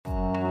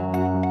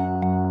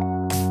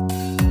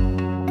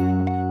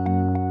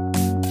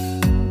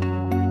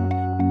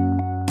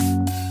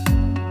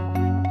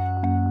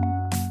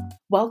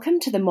Welcome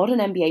to the Modern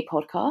MBA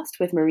podcast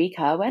with Marie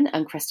Kerwin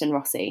and Kristen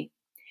Rossi.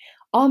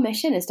 Our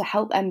mission is to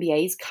help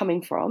MBAs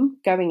coming from,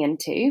 going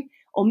into,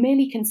 or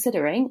merely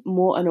considering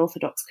more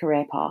unorthodox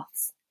career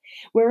paths.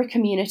 We're a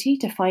community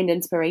to find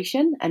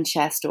inspiration and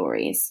share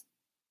stories.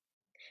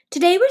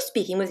 Today we're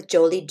speaking with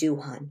Jolie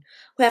Duhon,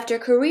 who after a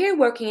career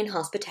working in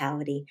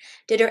hospitality,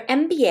 did her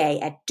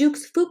MBA at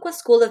Duke's Fuqua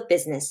School of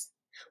Business,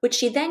 which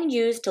she then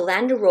used to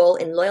land a role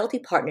in loyalty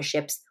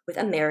partnerships with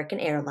American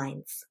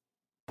Airlines.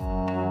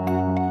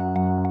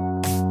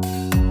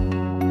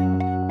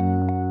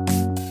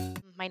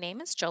 My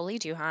name is Jolie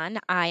Duhon.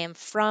 I am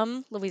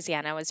from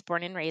Louisiana. I was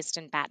born and raised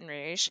in Baton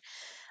Rouge,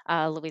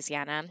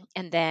 Louisiana.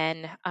 And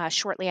then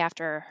shortly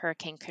after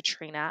Hurricane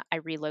Katrina, I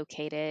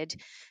relocated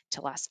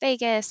to Las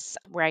Vegas,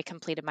 where I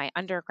completed my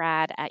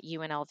undergrad at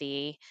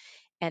UNLV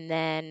and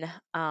then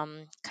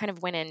kind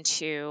of went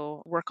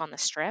into work on the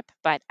Strip.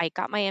 But I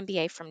got my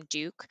MBA from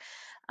Duke,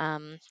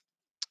 um,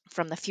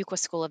 from the Fuqua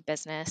School of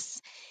Business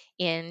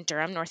in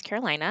Durham, North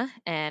Carolina.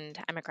 And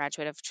I'm a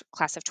graduate of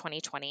class of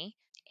 2020.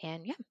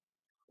 And yeah.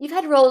 You've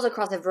had roles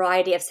across a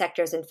variety of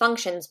sectors and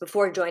functions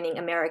before joining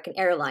American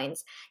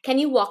Airlines. Can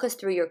you walk us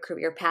through your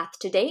career path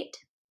to date?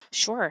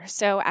 Sure.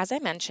 So, as I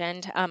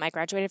mentioned, I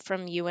graduated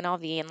from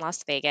UNLV in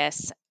Las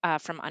Vegas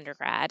from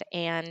undergrad,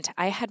 and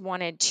I had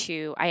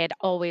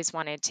always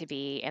wanted to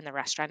be in the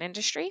restaurant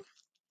industry.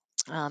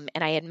 And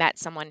I had met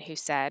someone who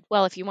said,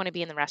 well, if you want to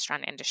be in the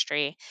restaurant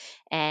industry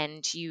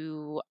and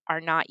you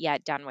are not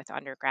yet done with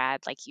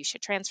undergrad, like you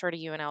should transfer to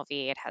UNLV.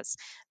 It has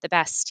the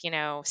best,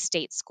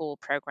 state school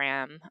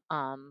program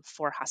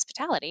for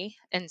hospitality.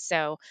 And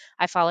so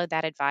I followed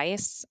that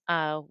advice,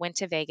 went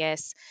to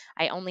Vegas.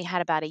 I only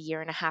had about a year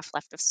and a half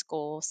left of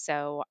school.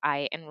 So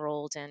I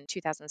enrolled in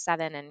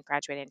 2007 and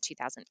graduated in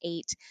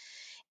 2008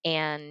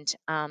 and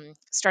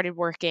started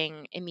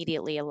working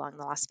immediately along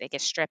the Las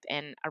Vegas Strip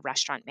in a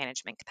restaurant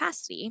management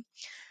capacity.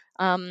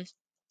 Um,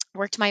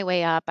 Worked my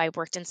way up. I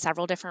worked in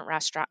several different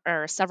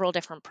several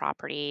different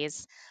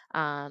properties.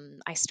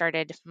 I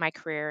started my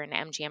career in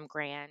MGM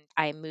Grand.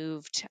 I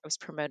was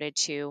promoted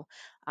to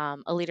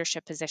a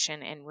leadership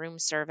position in room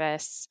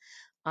service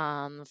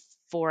um,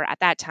 for, at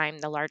that time,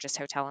 the largest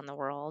hotel in the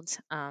world,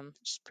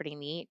 which is pretty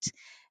neat.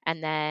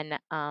 And then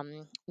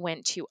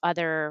went to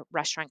other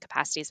restaurant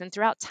capacities. And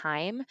throughout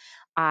time,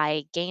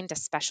 I gained a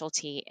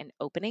specialty in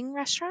opening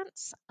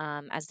restaurants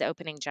as the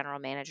opening general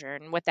manager.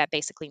 And what that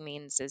basically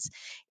means is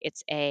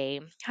it's a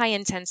high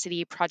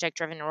intensity project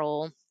driven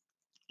role.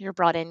 You're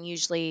brought in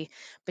usually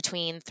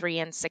between 3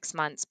 and 6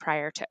 months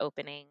prior to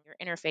opening.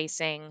 You're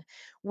interfacing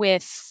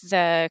with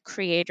the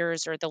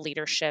creators or the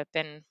leadership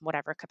in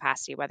whatever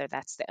capacity, whether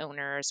that's the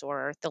owners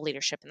or the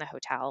leadership in the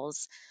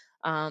hotels.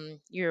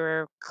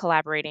 You're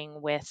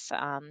collaborating with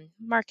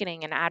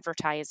marketing and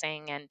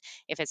advertising. And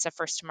if it's a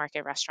first to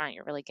market restaurant,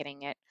 you're really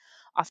getting it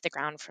off the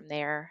ground from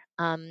there.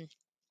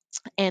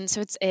 And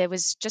so it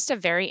was just a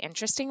very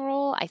interesting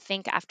role. I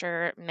think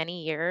after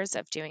many years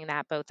of doing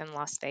that, both in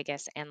Las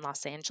Vegas and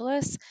Los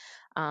Angeles,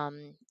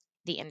 um,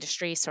 the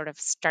industry sort of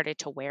started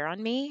to wear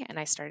on me, and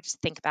I started to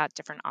think about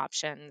different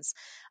options.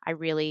 I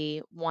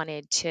really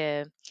wanted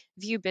to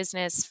view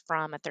business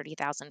from a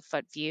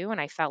 30,000-foot view, and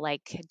I felt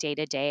like day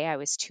to day I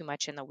was too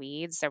much in the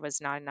weeds. There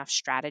was not enough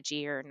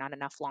strategy or not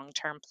enough long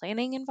term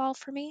planning involved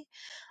for me.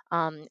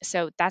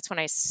 So that's when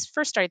I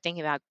first started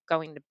thinking about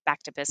going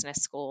back to business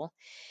school.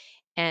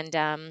 And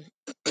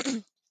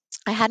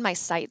I had my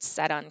sights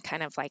set on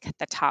kind of like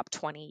the top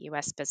 20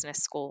 US business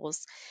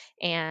schools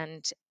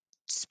and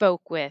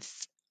spoke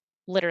with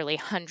literally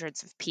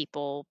hundreds of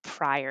people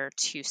prior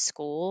to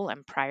school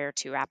and prior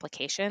to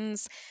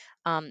applications.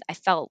 I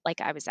felt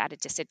like I was at a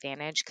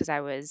disadvantage because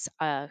I was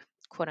a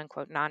quote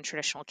unquote non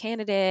traditional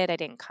candidate. I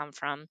didn't come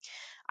from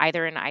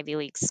either an Ivy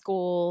League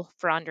school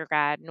for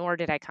undergrad, nor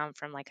did I come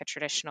from like a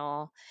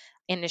traditional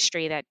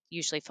industry that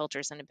usually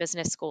filters into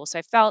business school. So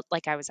I felt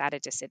like I was at a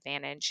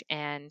disadvantage.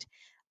 And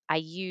I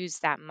use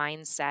that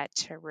mindset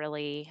to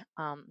really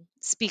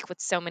speak with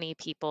so many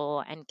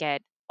people and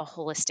get a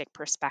holistic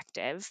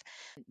perspective.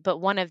 But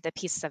one of the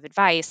pieces of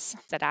advice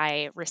that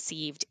I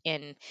received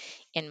in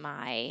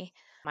my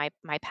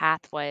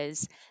path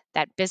was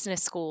that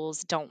business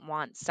schools don't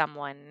want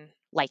someone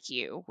like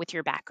you with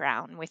your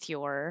background, with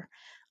your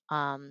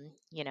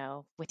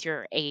with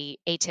your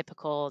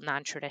atypical,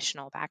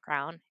 non-traditional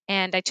background.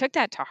 And I took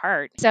that to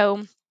heart.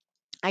 So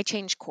I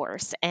changed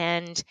course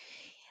and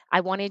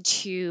I wanted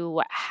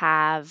to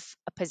have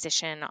a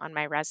position on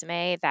my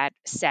resume that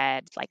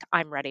said, like,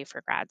 I'm ready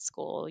for grad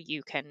school.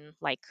 You can,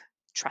 like,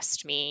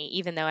 trust me,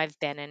 even though I've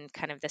been in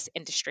kind of this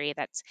industry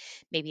that's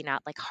maybe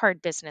not like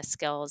hard business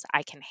skills,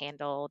 I can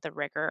handle the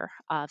rigor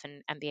of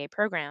an MBA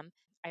program.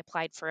 I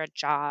applied for a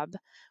job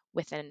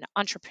with an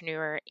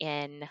entrepreneur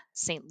in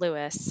St.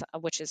 Louis,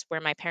 which is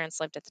where my parents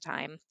lived at the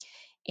time.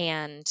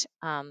 And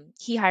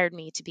he hired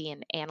me to be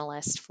an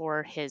analyst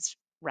for his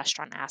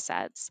restaurant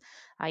assets.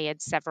 He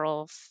had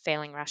several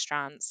failing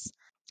restaurants.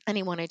 and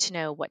he wanted to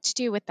know what to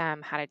do with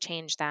them, how to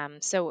change them.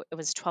 So it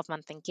was a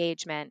 12-month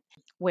engagement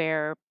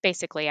where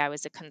basically I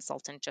was a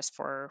consultant just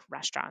for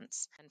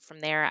restaurants. And from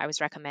there, I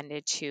was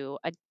recommended to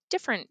a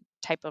different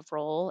type of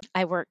role.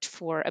 I worked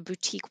for a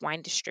boutique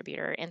wine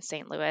distributor in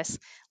St. Louis,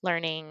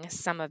 learning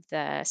some of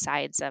the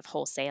sides of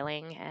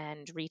wholesaling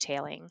and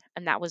retailing.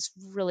 And that was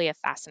really a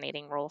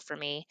fascinating role for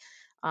me.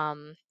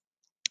 Um,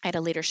 I had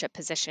a leadership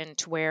position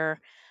to where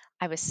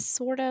I was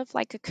sort of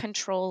like a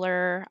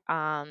controller,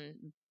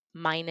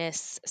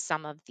 minus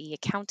some of the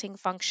accounting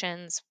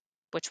functions,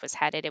 which was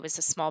headed. It was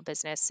a small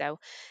business, so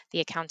the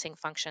accounting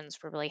functions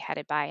were really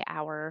headed by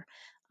our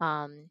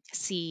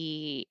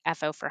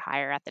CFO for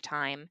hire at the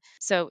time.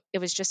 So it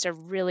was just a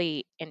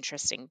really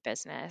interesting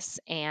business.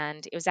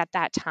 And it was at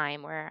that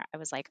time where I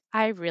was like,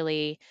 I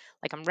really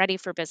like, I'm ready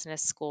for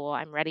business school.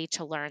 I'm ready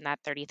to learn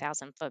that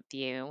 30,000 foot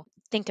view,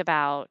 think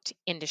about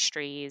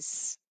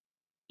industries,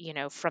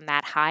 from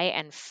that high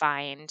and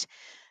find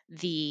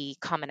the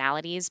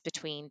commonalities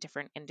between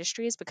different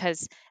industries,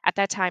 because at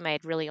that time I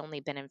had really only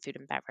been in food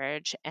and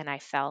beverage, and I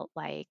felt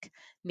like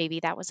maybe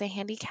that was a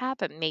handicap,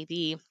 but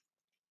maybe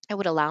it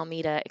would allow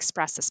me to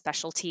express a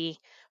specialty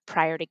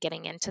prior to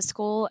getting into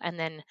school and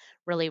then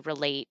really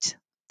relate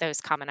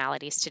those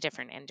commonalities to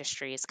different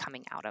industries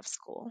coming out of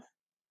school.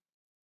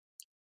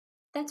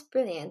 That's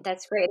brilliant.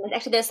 That's great. And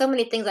actually, there's so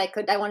many things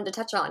I wanted to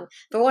touch on.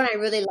 For one, I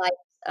really like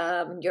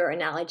your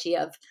analogy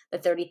of the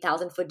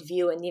 30,000 foot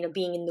view and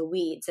being in the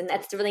weeds, and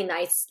that's a really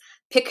nice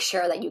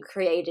picture that you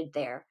created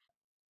there.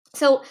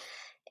 So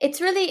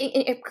it's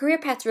really career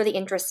path's really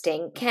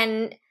interesting.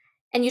 And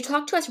you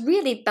talk to us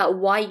really about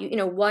why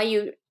why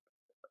you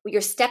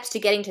your steps to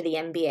getting to the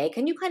MBA.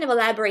 Can you kind of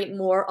elaborate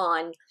more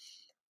on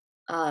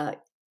uh,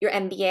 your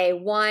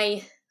MBA?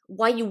 Why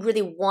you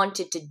really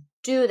wanted to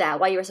do that?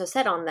 Why you were so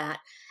set on that?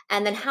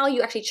 And then how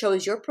you actually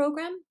chose your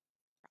program?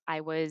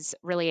 I was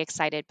really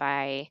excited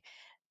by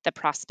the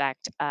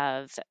prospect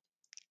of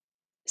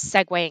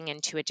segueing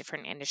into a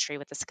different industry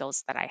with the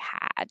skills that I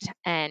had.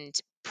 And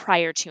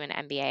prior to an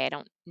MBA, I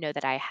don't know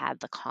that I had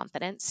the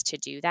confidence to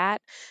do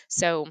that.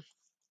 So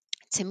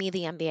to me,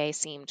 the MBA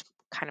seemed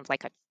kind of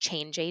like a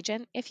change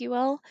agent, if you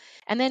will.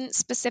 And then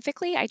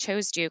specifically, I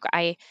chose Duke.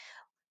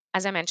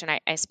 As I mentioned,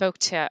 I spoke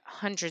to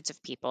hundreds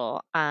of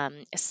people.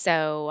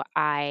 So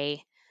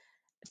I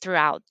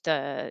throughout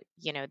the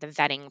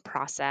vetting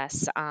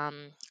process,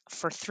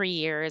 for 3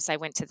 years I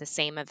went to the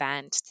same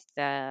event,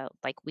 the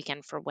like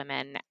weekend for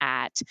women,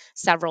 at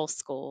several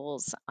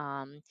schools.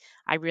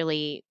 I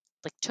really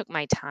like took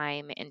my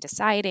time in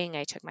deciding.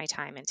 I took my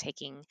time in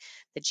taking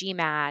the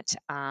GMAT,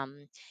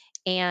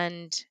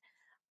 and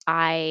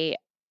I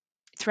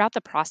throughout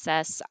the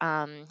process,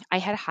 I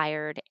had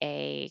hired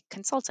a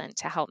consultant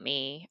to help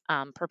me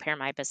prepare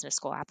my business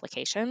school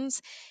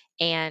applications.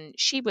 And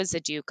she was a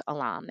Duke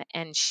alum.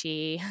 And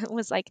she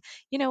was like,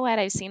 you know what?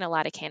 I've seen a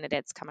lot of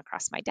candidates come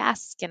across my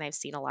desk, and I've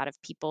seen a lot of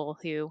people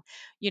who,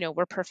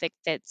 were perfect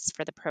fits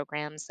for the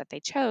programs that they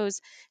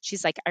chose.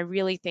 She's like, I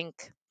really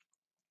think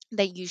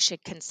that you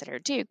should consider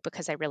Duke,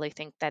 because I really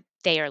think that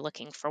they are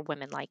looking for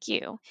women like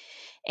you.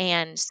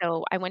 And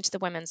so I went to the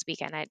women's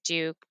weekend at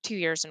Duke 2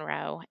 years in a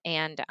row,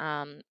 and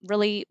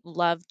really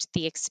loved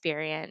the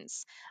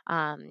experience.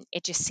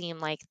 It just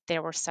seemed like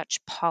there were such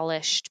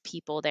polished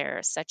people there,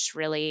 such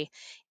really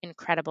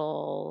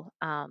incredible,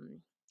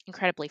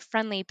 incredibly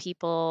friendly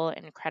people,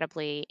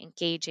 incredibly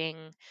engaging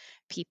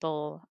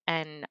people.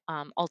 And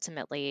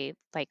ultimately,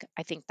 like,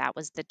 I think that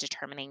was the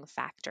determining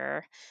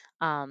factor.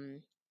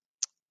 Um,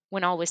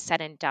 when all was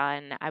said and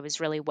done, I was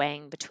really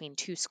weighing between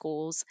two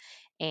schools.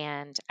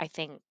 And I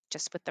think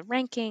just with the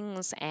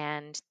rankings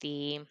and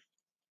the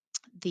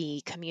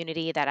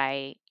community that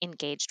I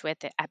engaged with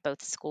at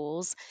both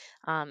schools,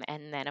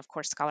 and then of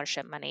course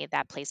scholarship money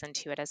that plays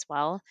into it as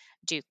well,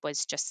 Duke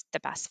was just the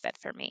best fit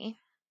for me.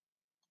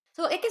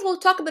 So I guess we'll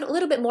talk a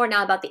little bit more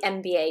now about the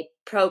MBA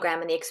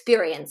program and the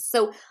experience.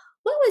 So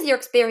what was your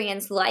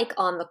experience like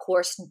on the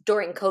course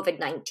during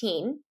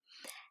COVID-19?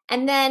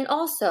 And then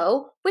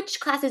also, which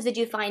classes did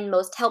you find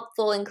most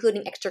helpful,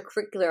 including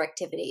extracurricular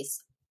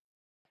activities?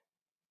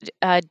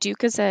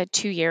 Duke is a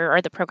 2 year,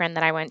 or the program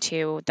that I went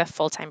to, the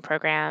full time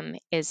program,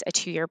 is a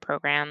 2 year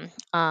program.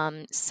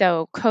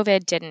 So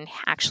COVID didn't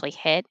actually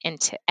hit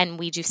into, and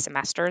we do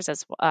semesters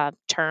as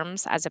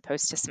terms as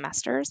opposed to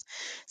semesters.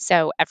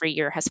 So every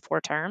year has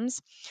 4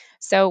 terms.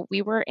 So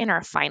we were in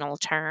our final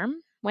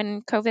term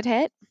when COVID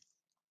hit,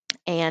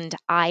 and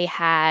I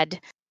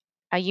had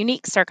a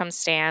unique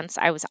circumstance.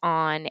 I was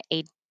on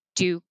a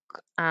Duke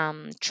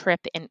trip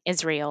in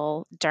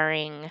Israel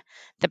during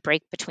the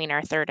break between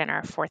our third and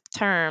our fourth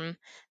term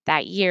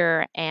that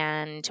year,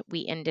 and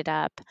I ended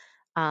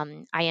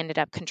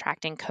up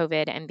contracting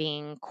COVID and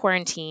being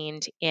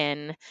quarantined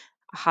in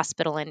a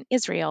hospital in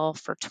Israel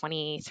for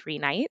 23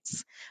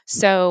 nights.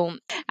 So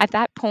at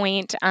that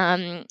point,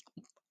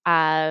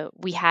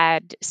 we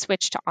had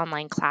switched to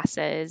online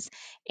classes,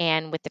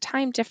 and with the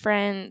time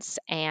difference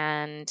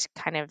and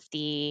kind of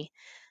the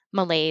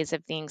malaise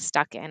of being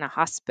stuck in a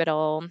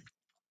hospital,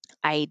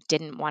 I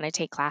didn't want to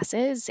take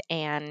classes,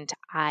 and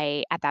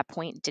I, at that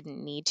point,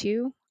 didn't need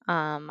to.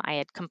 I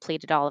had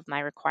completed all of my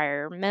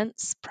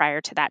requirements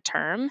prior to that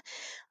term.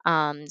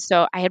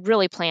 So I had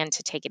really planned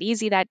to take it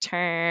easy that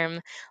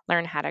term,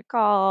 learn how to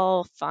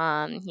golf,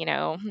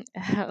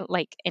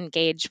 like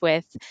engage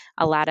with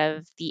a lot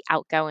of the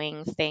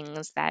outgoing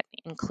things that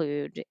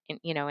include, in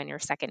your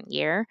second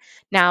year.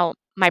 Now,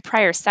 my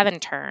prior 7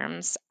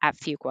 terms at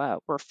Fuqua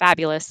were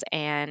fabulous,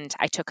 and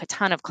I took a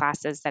ton of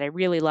classes that I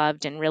really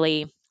loved and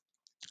really,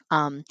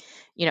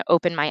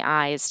 opened my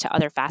eyes to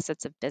other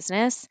facets of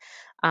business.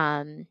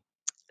 Um,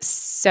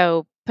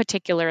 so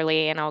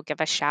particularly, and I'll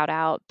give a shout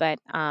out, but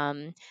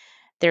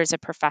there's a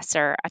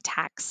professor, a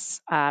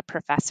tax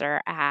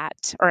professor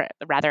or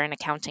rather an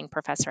accounting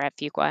professor at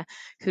Fuqua,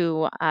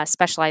 who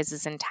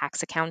specializes in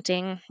tax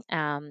accounting.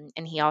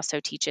 And he also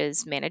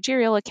teaches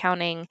managerial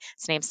accounting.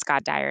 His name's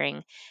Scott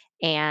Dyring.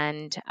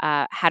 And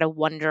I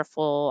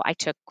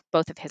took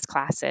both of his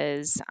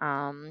classes,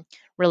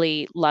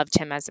 really loved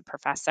him as a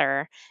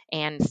professor,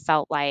 and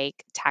felt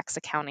like tax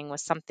accounting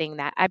was something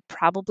that I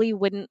probably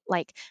wouldn't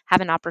like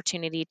have an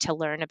opportunity to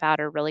learn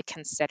about or really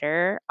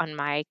consider on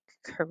my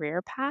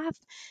career path.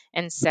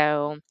 And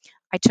so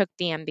I took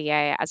the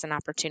MBA as an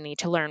opportunity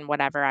to learn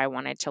whatever I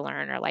wanted to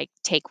learn or like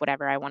take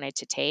whatever I wanted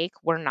to take.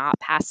 We're not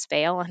pass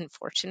fail,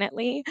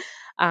 unfortunately.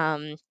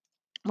 Um,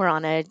 we're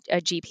on a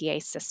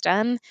GPA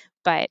system,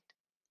 but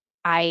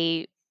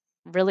I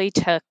really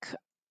took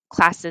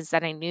classes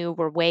that I knew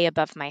were way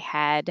above my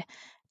head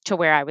to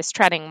where I was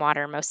treading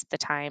water most of the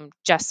time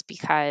just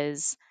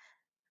because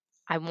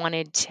I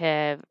wanted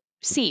to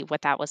see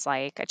what that was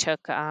like. I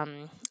took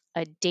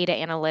a data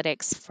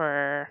analytics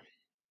for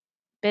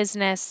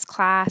business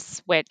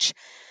class, which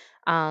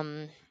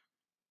um,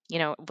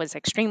 was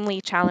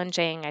extremely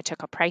challenging. I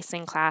took a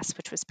pricing class,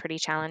 which was pretty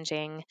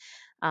challenging,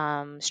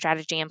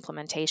 strategy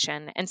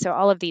implementation. And so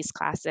all of these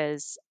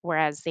classes,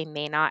 whereas they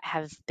may not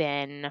have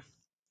been,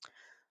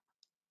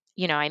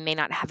 I may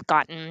not have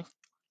gotten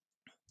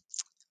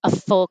a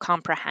full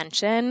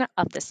comprehension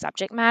of the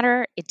subject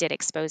matter, it did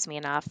expose me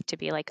enough to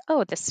be like,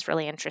 oh, this is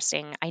really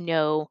interesting. I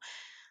know,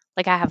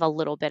 like, I have a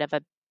little bit of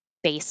a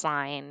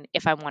baseline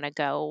if I want to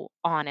go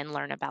on and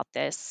learn about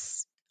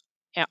this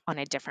on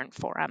a different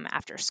forum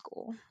after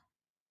school.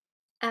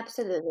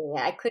 Absolutely.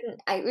 Yeah, I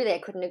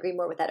couldn't agree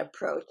more with that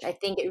approach. I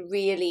think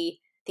the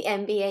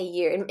MBA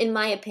year, in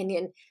my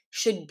opinion,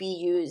 should be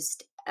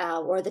used,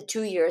 or the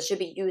 2 years should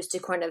be used to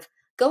kind of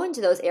go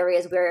into those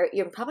areas where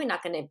you're probably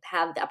not going to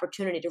have the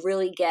opportunity to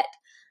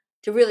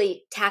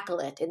really tackle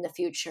it in the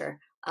future,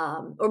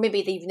 or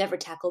maybe that you've never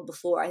tackled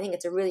before. I think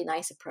it's a really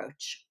nice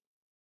approach.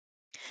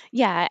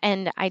 Yeah,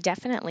 and I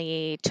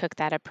definitely took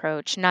that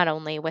approach not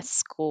only with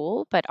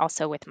school, but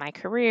also with my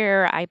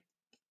career. I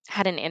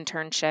had an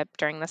internship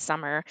during the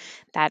summer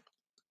that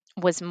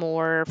was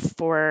more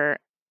for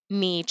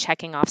me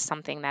checking off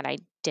something that I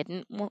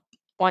didn't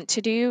want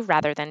to do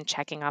rather than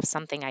checking off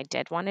something I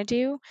did want to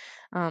do.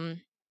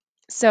 Um,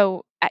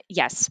 so,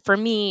 yes, for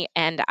me,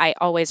 and I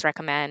always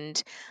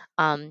recommend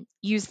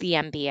use the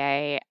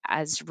MBA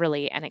as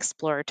really an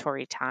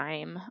exploratory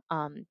time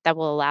that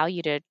will allow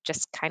you to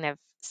just kind of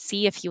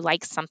see if you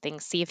like something,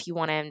 see if you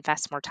want to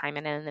invest more time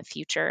in it in the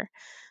future.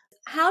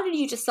 How did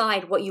you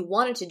decide what you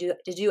wanted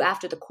to do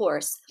after the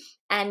course,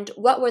 and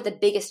what were the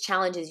biggest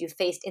challenges you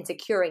faced in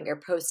securing your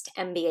post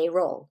MBA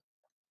role?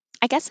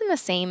 I guess in the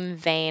same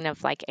vein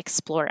of like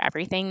explore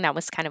everything, that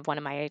was kind of one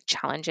of my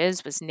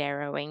challenges was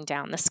narrowing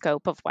down the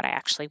scope of what I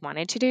actually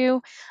wanted to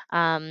do.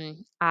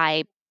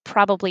 I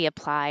probably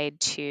applied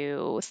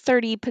to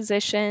 30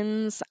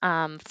 positions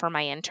for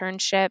my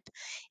internship.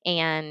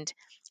 And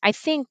I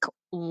think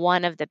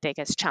one of the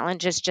biggest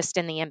challenges just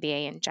in the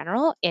MBA in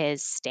general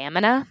is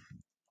stamina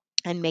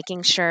and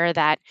making sure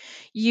that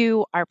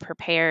you are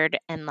prepared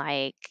and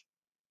like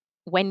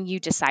when you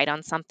decide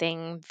on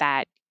something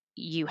that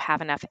you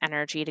have enough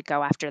energy to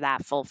go after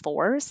that full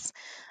force.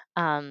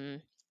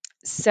 Um,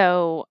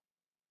 so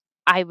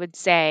I would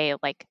say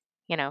like,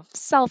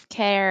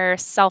 self-care,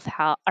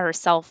 self-help or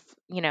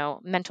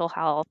mental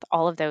health,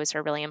 all of those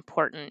are really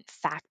important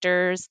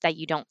factors that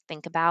you don't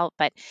think about,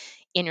 but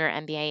in your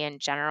MBA in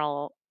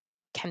general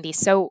can be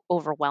so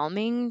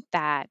overwhelming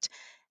that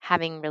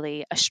having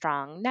really a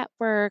strong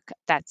network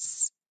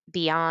that's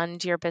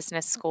beyond your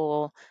business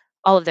school,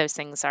 all of those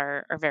things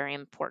are very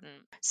important.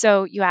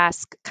 So you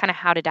ask kind of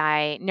how did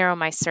I narrow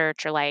my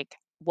search or like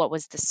what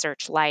was the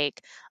search like?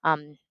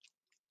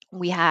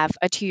 We have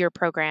a 2-year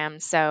program.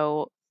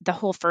 So the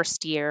whole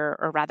first year,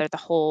 or rather the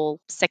whole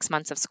 6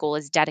 months of school,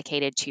 is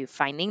dedicated to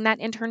finding that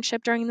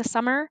internship during the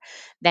summer.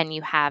 Then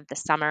you have the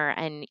summer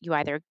and you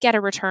either get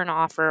a return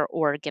offer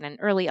or get an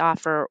early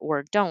offer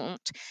or don't.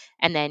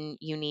 And then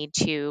you need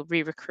to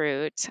re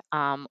recruit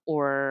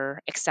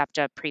or accept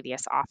a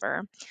previous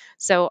offer.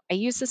 So I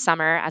use the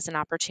summer as an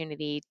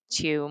opportunity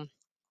to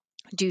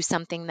do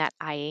something that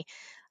I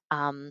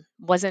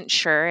wasn't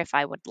sure if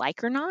I would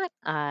like or not.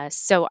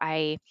 So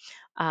I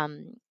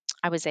um,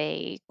 I was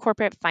a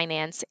corporate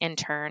finance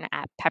intern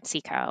at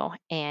PepsiCo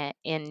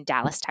in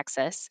Dallas,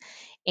 Texas.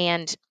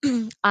 And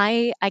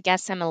I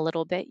guess I'm a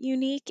little bit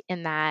unique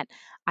in that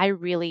I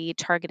really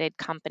targeted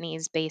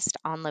companies based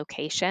on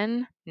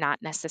location, not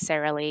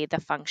necessarily the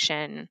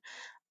function.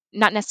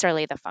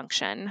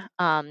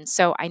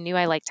 So I knew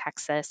I liked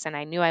Texas and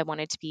I knew I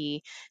wanted to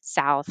be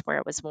south where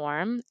it was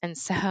warm. And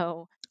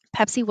so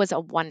Pepsi was a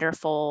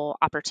wonderful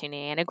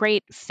opportunity and a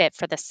great fit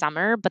for the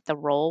summer, but the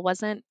role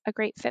wasn't a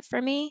great fit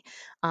for me.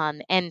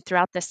 And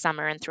throughout the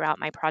summer and throughout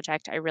my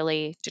project, I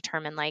really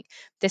determined like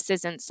this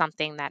isn't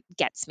something that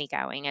gets me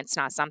going. It's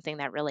not something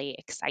that really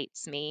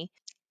excites me.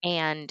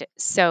 And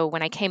so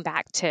when I came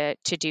back to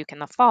Duke in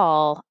the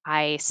fall,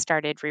 I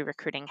started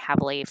re-recruiting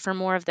heavily for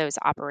more of those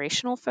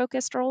operational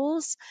focused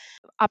roles,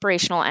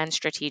 operational and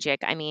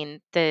strategic. I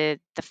mean, the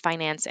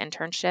finance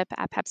internship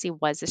at Pepsi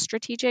was a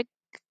strategic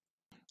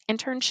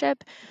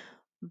internship,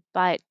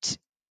 but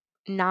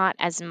not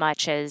as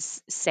much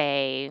as,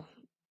 say,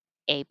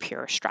 a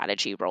pure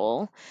strategy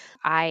role.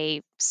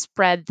 I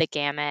spread the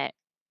gamut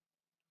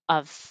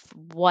of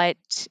what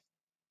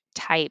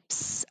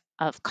types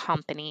of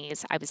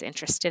companies I was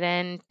interested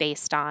in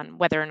based on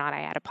whether or not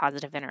I had a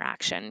positive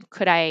interaction.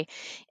 Could I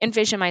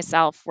envision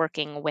myself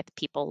working with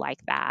people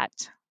like that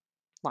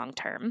long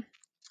term?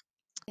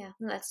 Yeah,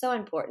 no, that's so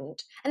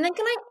important. And then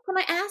can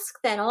I ask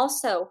then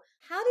also,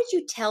 how did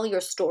you tell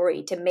your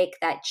story to make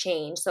that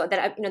change so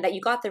that that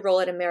you got the role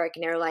at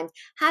American Airlines?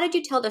 How did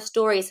you tell the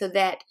story so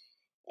that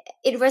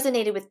it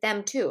resonated with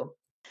them too?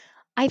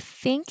 I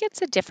think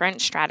it's a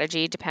different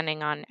strategy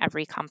depending on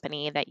every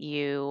company that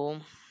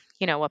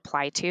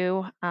apply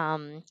to.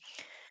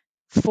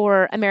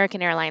 For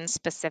American Airlines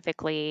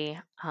specifically,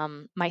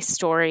 my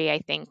story, I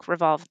think,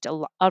 revolved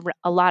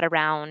a lot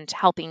around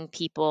helping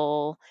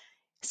people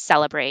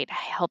celebrate,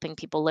 helping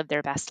people live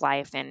their best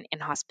life in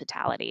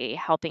hospitality,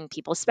 helping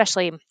people,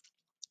 especially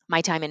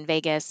my time in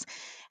Vegas,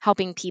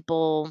 helping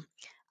people,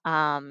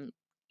 um,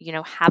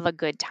 have a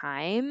good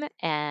time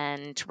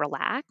and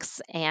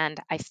relax. And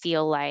I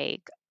feel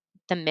like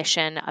the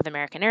mission of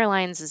American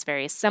Airlines is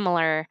very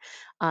similar.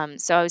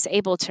 So I was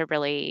able to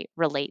really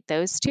relate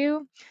those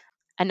two.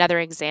 Another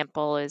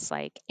example is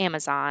like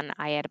Amazon.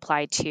 I had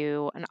applied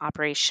to an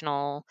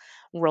operational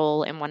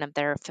role in one of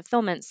their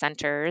fulfillment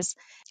centers,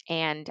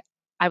 and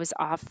I was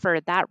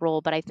offered that role,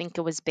 but I think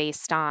it was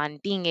based on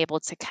being able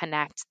to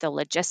connect the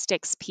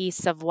logistics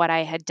piece of what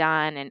I had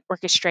done and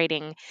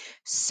orchestrating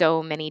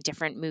so many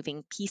different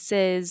moving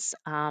pieces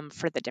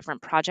for the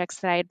different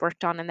projects that I had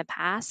worked on in the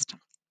past.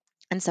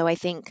 And so I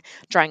think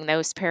drawing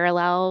those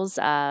parallels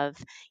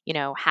of,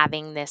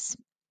 having this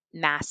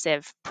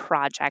massive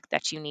project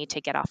that you need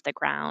to get off the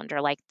ground,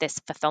 or like this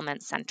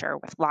fulfillment center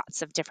with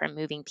lots of different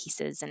moving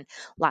pieces and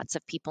lots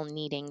of people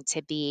needing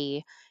to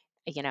be,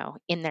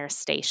 in their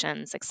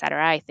stations, et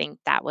cetera. I think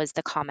that was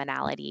the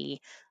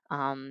commonality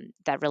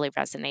that really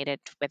resonated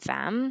with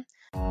them.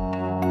 Do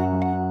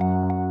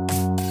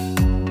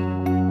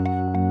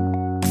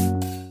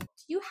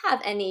you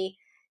have any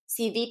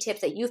CV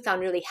tips that you found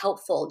really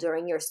helpful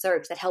during your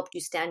search that helped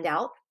you stand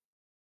out?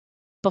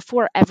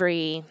 Before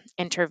every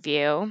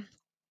interview,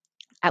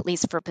 at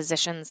least for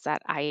positions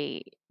that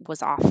I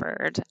was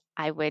offered,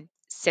 I would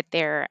sit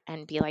there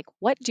and be like,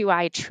 what do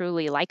I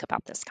truly like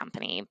about this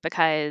company?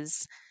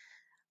 Because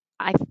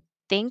I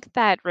think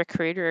that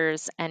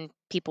recruiters and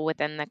people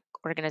within the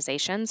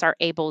organizations are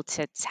able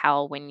to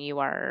tell when you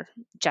are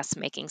just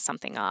making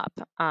something up.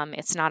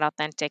 It's not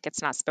authentic,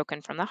 it's not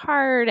spoken from the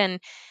heart. And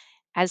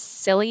as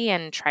silly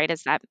and trite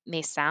as that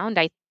may sound,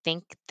 I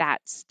think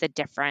that's the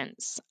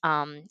difference.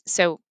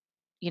 So,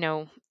 you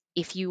know,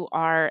 if you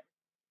are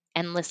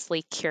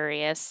endlessly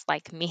curious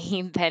like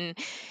me, then,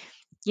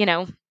 you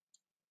know,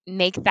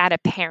 make that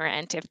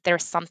apparent if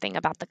there's something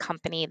about the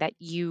company that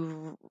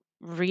you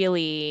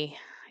really,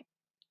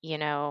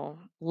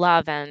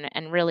 love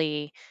and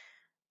really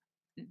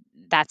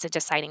that's a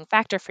deciding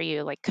factor for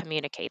you, like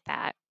communicate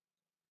that.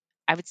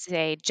 I would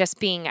say just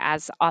being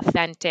as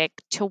authentic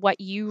to what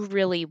you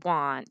really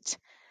want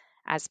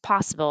as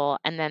possible,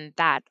 and then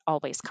that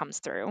always comes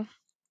through.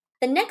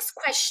 The next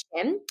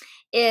question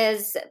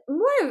is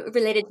more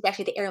related to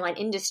actually the airline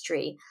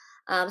industry.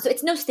 So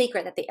it's no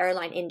secret that the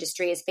airline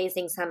industry is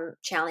facing some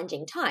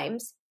challenging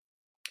times.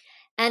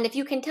 And if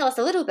you can tell us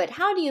a little bit,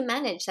 how do you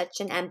manage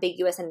such an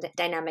ambiguous and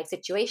dynamic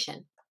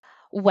situation?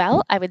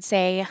 Well, I would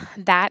say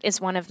that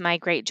is one of my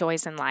great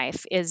joys in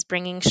life is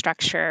bringing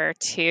structure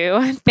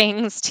to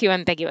things, to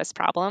ambiguous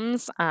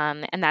problems.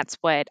 And that's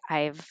what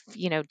I've,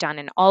 done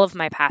in all of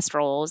my past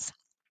roles.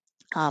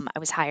 I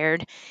was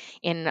hired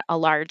in a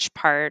large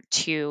part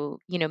to,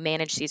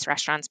 manage these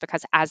restaurants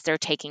because as they're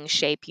taking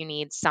shape, you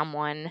need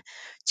someone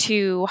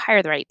to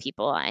hire the right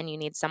people and you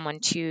need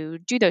someone to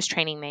do those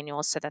training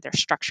manuals so that they're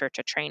structured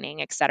to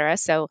training, et cetera.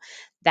 So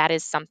that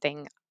is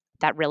something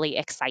that really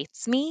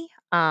excites me.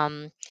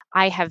 I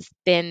have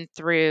been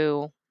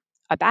through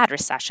a bad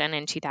recession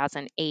in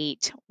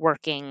 2008,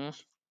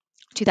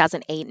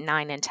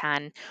 9 and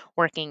 10,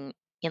 working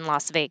in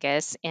Las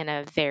Vegas in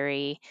a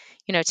very,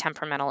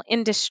 temperamental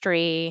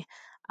industry.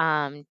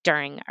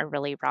 during a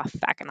really rough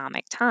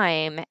economic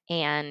time.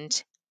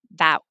 And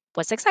that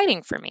was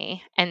exciting for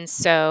me. And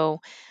so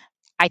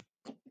I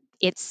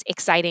it's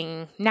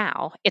exciting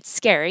now. It's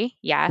scary,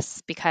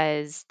 yes,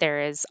 because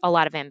there is a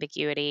lot of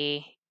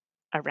ambiguity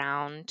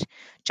around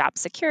job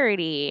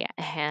security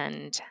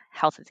and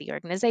health of the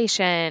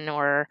organization,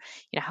 or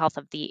health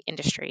of the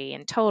industry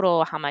in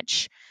total, how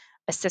much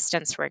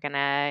assistance we're going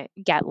to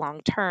get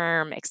long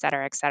term, et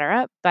cetera, et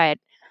cetera. But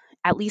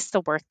at least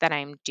the work that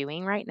I'm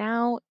doing right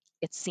now,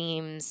 it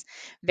seems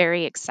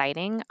very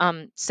exciting.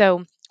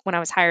 So when I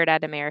was hired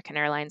at American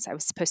Airlines, I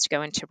was supposed to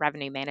go into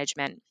revenue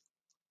management.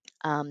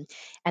 And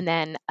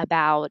then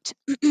about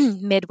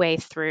midway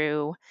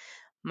through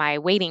my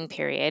waiting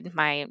period,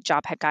 my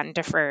job had gotten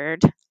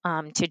deferred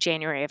to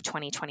January of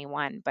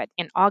 2021. But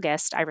in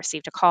August, I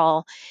received a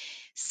call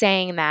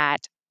saying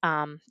that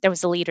there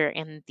was a leader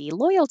in the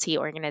loyalty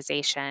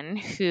organization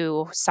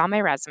who saw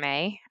my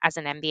resume as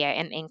an MBA,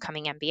 an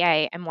incoming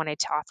MBA, and wanted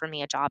to offer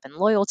me a job in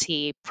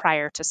loyalty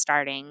prior to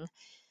starting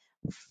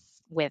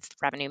with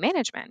revenue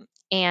management.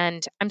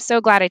 And I'm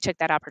so glad I took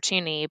that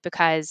opportunity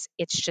because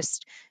it's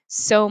just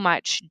so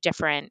much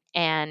different.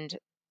 And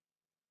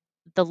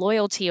the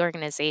loyalty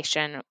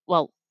organization,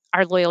 well,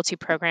 our loyalty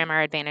program,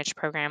 our advantage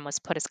program, was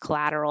put as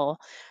collateral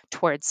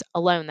towards a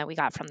loan that we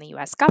got from the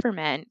US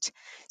government.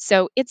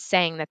 So it's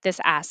saying that this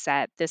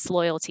asset, this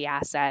loyalty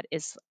asset,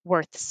 is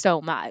worth so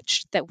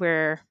much that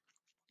we're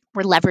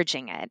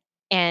leveraging it.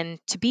 And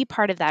to be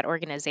part of that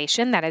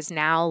organization that is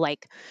now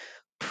like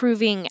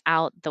proving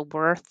out the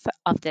worth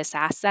of this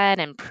asset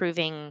and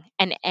proving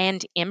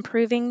and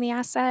improving the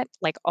asset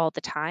like all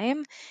the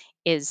time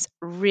is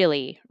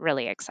really,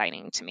 really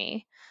exciting to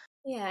me.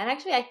 Yeah, and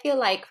actually, I feel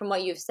like from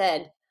what you've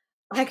said,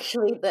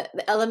 actually, the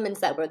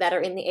elements that are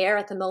in the air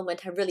at the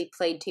moment have really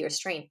played to your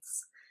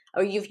strengths,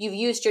 or you've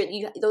used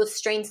those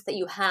strengths that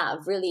you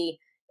have really.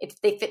 If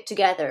they fit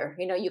together,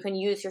 you can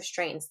use your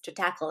strengths to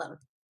tackle them.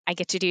 I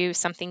get to do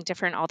something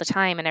different all the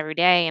time and every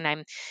day, and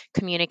I'm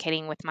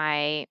communicating with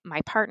my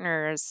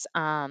partners,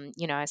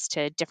 as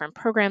to different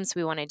programs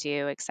we want to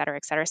do, et cetera,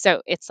 et cetera.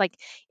 So it's like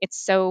it's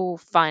so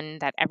fun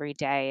that every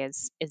day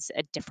is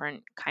a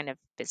different kind of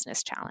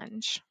business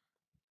challenge.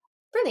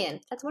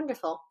 Brilliant. That's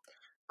wonderful.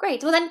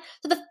 Great. Well, then,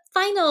 so the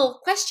final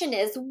question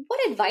is,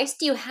 what advice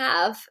do you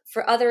have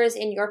for others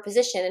in your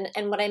position?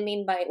 And what we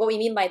mean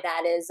by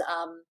that is,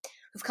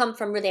 who've come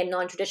from really a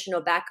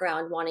non-traditional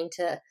background, wanting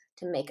to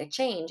make a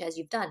change, as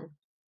you've done.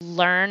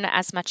 Learn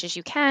as much as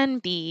you can,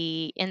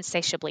 be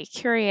insatiably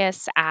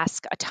curious,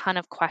 ask a ton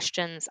of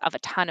questions of a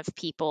ton of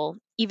people.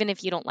 Even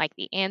if you don't like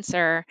the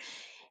answer,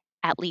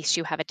 at least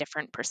you have a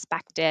different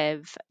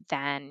perspective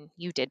than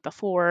you did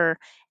before.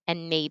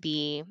 And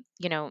maybe,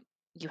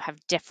 you have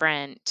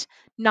different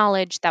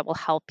knowledge that will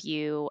help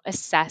you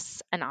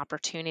assess an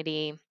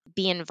opportunity.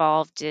 Be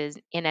involved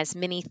in as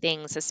many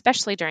things,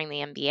 especially during the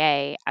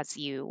MBA, as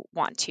you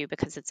want to,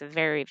 because it's a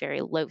very,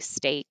 very low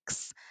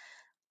stakes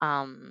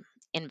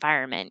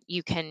environment.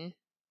 You can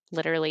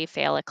literally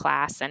fail a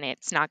class and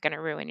it's not going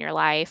to ruin your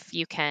life.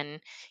 You can,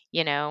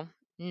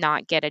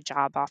 not get a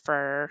job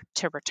offer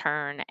to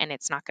return and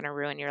it's not going to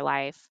ruin your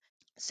life.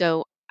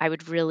 So I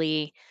would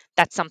really,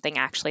 that's something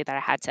actually that I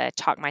had to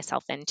talk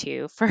myself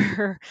into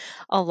for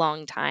a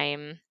long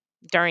time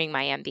during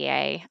my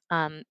MBA.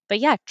 But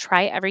yeah,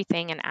 try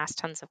everything and ask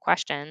tons of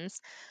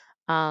questions.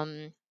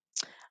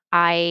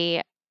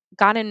 I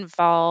got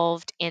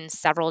involved in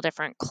several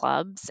different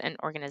clubs and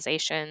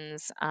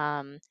organizations,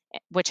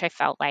 which I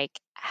felt like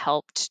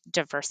helped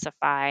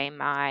diversify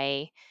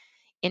my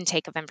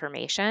intake of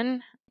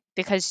information,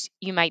 because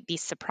you might be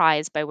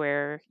surprised by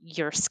where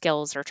your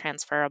skills are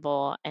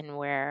transferable and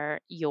where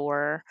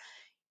your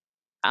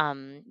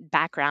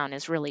background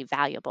is really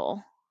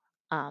valuable.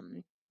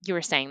 You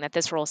were saying that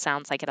this role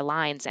sounds like it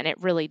aligns, and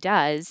it really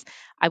does.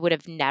 I would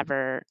have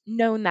never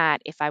known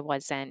that if I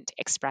wasn't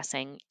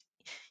expressing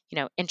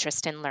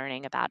interest in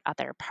learning about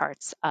other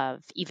parts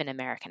of even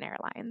American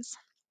Airlines.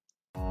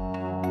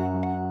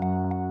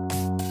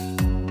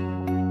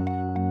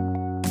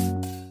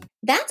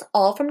 That's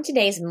all from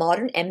today's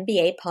Modern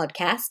MBA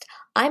podcast.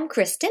 I'm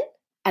Kristen.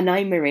 And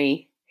I'm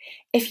Marie.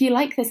 If you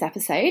like this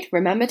episode,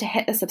 remember to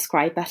hit the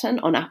subscribe button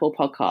on Apple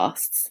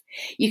Podcasts.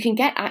 You can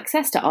get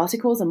access to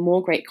articles and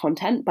more great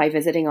content by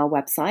visiting our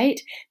website,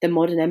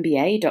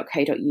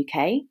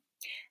 themodernmba.co.uk,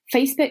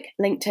 Facebook,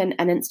 LinkedIn,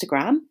 and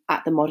Instagram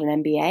at The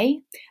Modern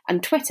MBA,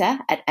 and Twitter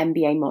at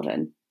MBA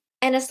Modern.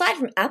 And aside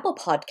from Apple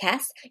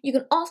Podcasts, you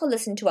can also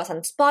listen to us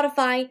on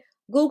Spotify,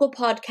 Google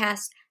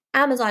Podcasts,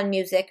 Amazon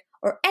Music,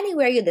 or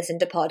anywhere you listen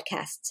to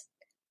podcasts.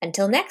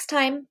 Until next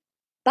time,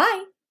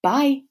 bye!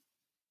 Bye!